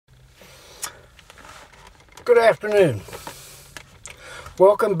Good afternoon.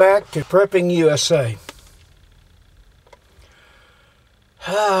 Welcome back to Prepping USA.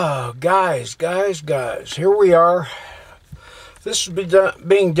 Oh, guys. Here we are. This is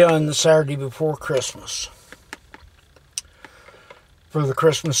being done the Saturday before Christmas for the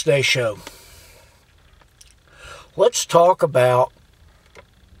Christmas Day show. Let's talk about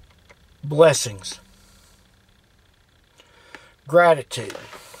blessings, gratitude.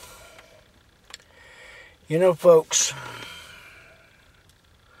 You know, folks,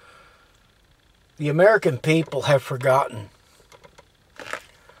 the American people have forgotten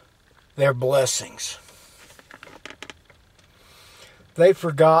their blessings. They've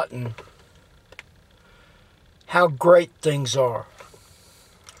forgotten how great things are.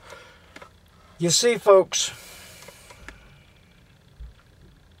 You see, folks,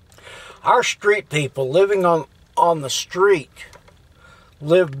 our street people living on the street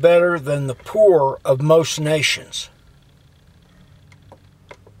live better than the poor of most nations.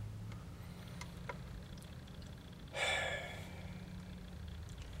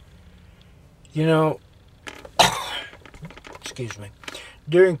 You know, excuse me,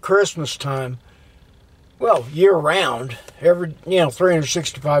 during Christmas time, well, year round,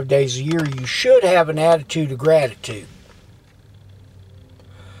 365 days a year, you should have an attitude of gratitude.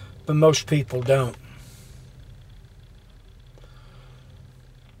 But most people don't.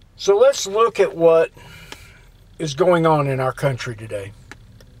 So let's look at what is going on in our country today.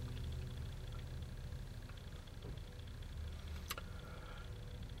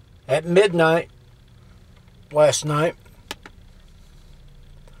 At midnight last night,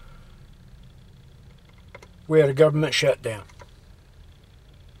 we had a government shutdown.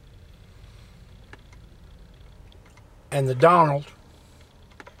 And the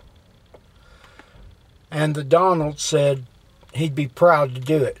Donald said he'd be proud to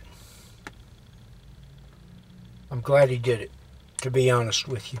do it. I'm glad he did it, to be honest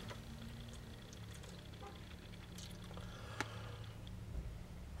with you.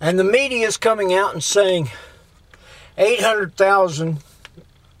 And the media is coming out and saying 800,000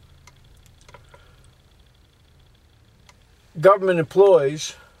 government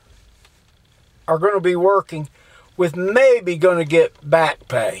employees are going to be working with maybe going to get back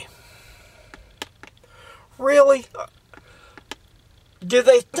pay. Really? Do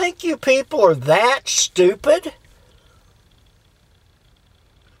they think you people are that stupid?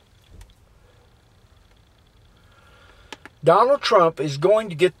 Donald Trump is going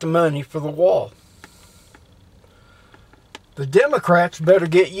to get the money for the wall. The Democrats better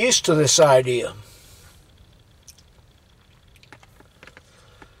get used to this idea.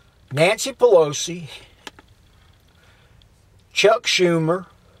 Nancy Pelosi, Chuck Schumer,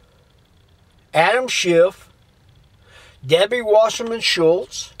 Adam Schiff, Debbie Wasserman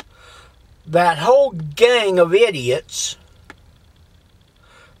Schultz, that whole gang of idiots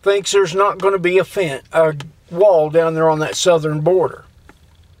thinks there's not going to be a wall down there on that southern border.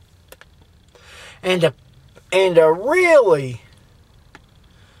 And to really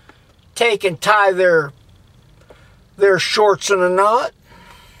take and tie their shorts in a knot,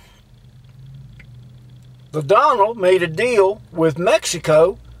 the Donald made a deal with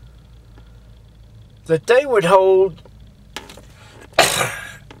Mexico that they would hold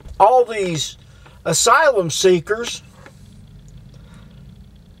all these asylum seekers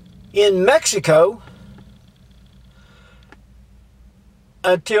in Mexico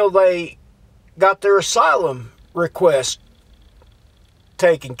until they got their asylum request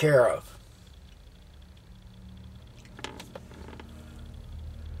taken care of.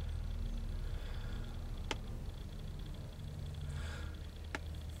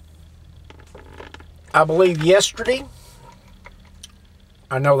 I believe yesterday,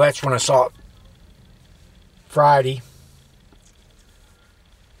 I know that's when I saw it, Friday,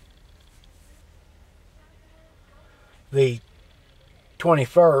 the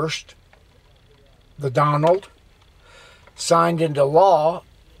 21st, the Donald signed into law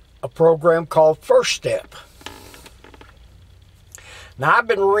a program called First Step. Now, I've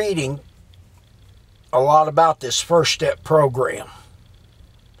been reading a lot about this First Step program.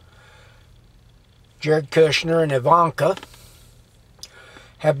 Jared Kushner and Ivanka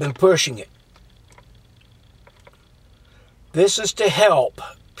have been pushing it. This is to help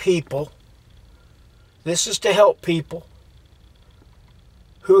people. This is to help people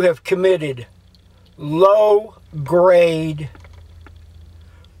who have committed low-grade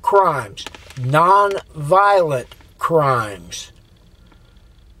crimes, non-violent crimes.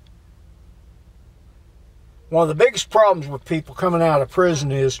 One of the biggest problems with people coming out of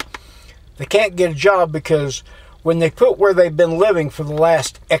prison is they can't get a job because when they put where they've been living for the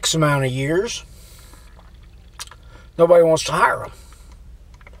last X amount of years, Nobody wants to hire them.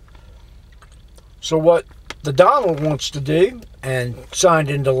 So what the Donald wants to do, and signed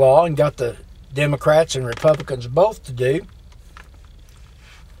into law and got the Democrats and Republicans both to do,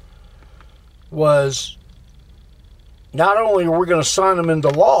 was not only are we going to sign them into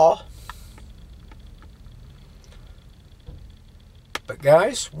law, but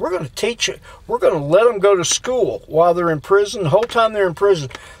guys, we're going to teach it. We're going to let them go to school while they're in prison. The whole time they're in prison,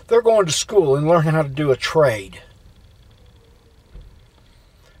 they're going to school and learning how to do a trade.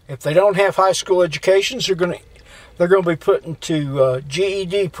 If they don't have high school educations, they're going to be put into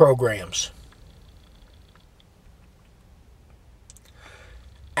GED programs.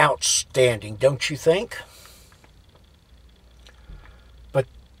 Outstanding, don't you think? But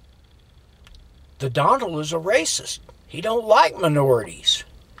the Donald is a racist. He don't like minorities.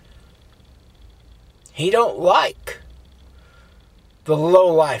 He don't like the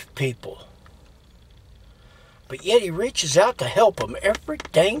low-life people. But yet he reaches out to help them every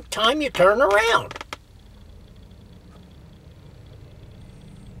dang time you turn around.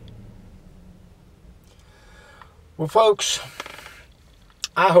 Well, folks,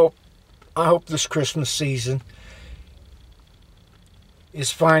 I hope this Christmas season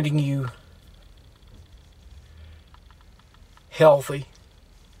is finding you healthy,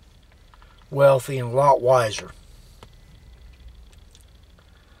 wealthy, and a lot wiser.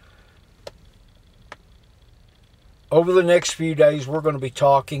 Over the next few days, we're going to be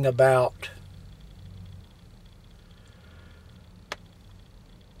talking about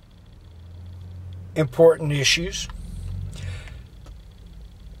important issues.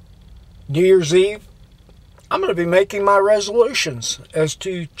 New Year's Eve, I'm going to be making my resolutions as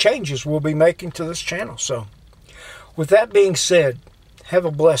to changes we'll be making to this channel. So, with that being said, have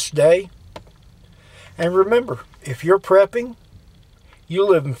a blessed day. And remember, if you're prepping, you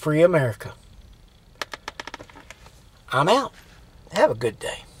live in free America. I'm out. Have a good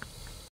day.